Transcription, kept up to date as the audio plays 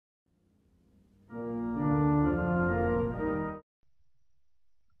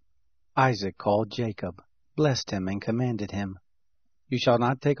Isaac called Jacob, blessed him, and commanded him, You shall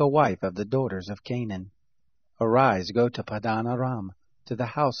not take a wife of the daughters of Canaan. Arise, go to Padan Aram, to the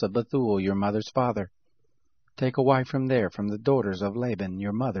house of Bethuel your mother's father. Take a wife from there, from the daughters of Laban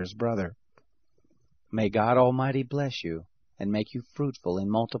your mother's brother. May God Almighty bless you, and make you fruitful and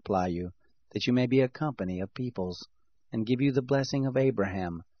multiply you, that you may be a company of peoples, and give you the blessing of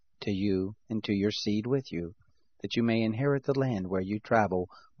Abraham, to you and to your seed with you, that you may inherit the land where you travel,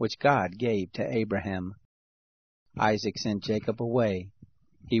 which God gave to Abraham. Isaac sent Jacob away.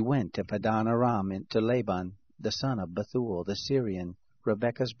 He went to Padan Aram to Laban, the son of Bethuel the Syrian,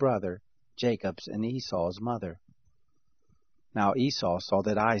 Rebekah's brother, Jacob's and Esau's mother. Now Esau saw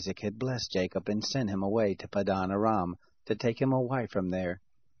that Isaac had blessed Jacob, and sent him away to Padan Aram, to take him a wife from there,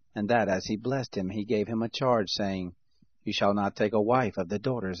 and that as he blessed him he gave him a charge, saying, You shall not take a wife of the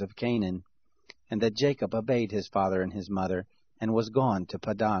daughters of Canaan. And that Jacob obeyed his father and his mother, and was gone to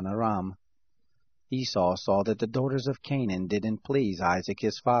Padan Aram. Esau saw that the daughters of Canaan didn't please Isaac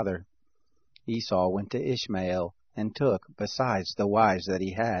his father. Esau went to Ishmael, and took, besides the wives that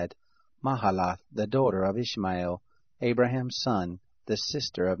he had, Mahalath, the daughter of Ishmael, Abraham's son, the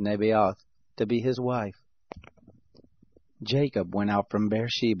sister of Nebaioth, to be his wife. Jacob went out from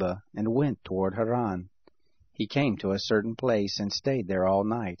Beersheba, and went toward Haran. He came to a certain place, and stayed there all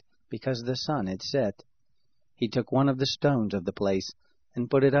night, because the sun had set. He took one of the stones of the place, and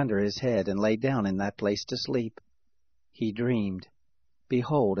put it under his head, and lay down in that place to sleep. He dreamed.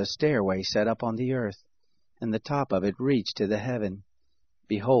 Behold, a stairway set up on the earth, and the top of it reached to the heaven.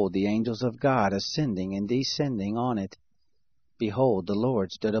 Behold, the angels of God ascending and descending on it. Behold, the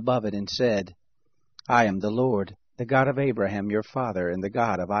Lord stood above it, and said, I am the Lord, the God of Abraham your father, and the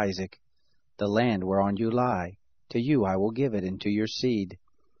God of Isaac. The land whereon you lie, to you I will give it, and to your seed.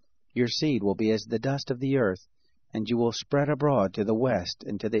 Your seed will be as the dust of the earth, and you will spread abroad to the west,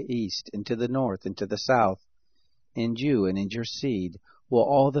 and to the east, and to the north, and to the south. In you and in your seed will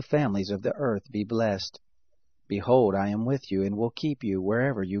all the families of the earth be blessed. Behold, I am with you, and will keep you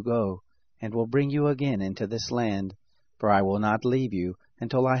wherever you go, and will bring you again into this land, for I will not leave you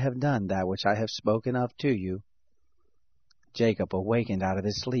until I have done that which I have spoken of to you. Jacob awakened out of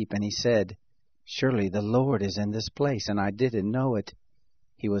his sleep, and he said, Surely the Lord is in this place, and I didn't know it.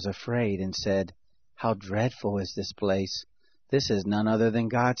 He was afraid, and said, How dreadful is this place! This is none other than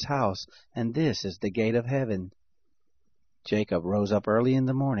God's house, and this is the gate of heaven. Jacob rose up early in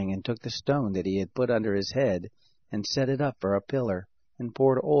the morning, and took the stone that he had put under his head, and set it up for a pillar, and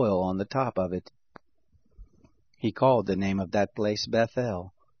poured oil on the top of it. He called the name of that place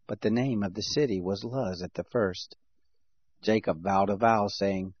Bethel, but the name of the city was Luz at the first. Jacob vowed a vow,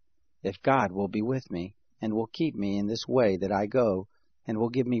 saying, If God will be with me, and will keep me in this way that I go, and will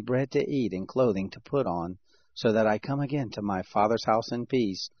give me bread to eat and clothing to put on, so that I come again to my father's house in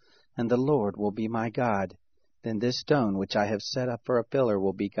peace, and the Lord will be my God, then this stone which I have set up for a pillar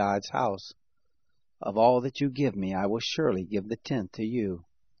will be God's house. Of all that you give me I will surely give the tenth to you.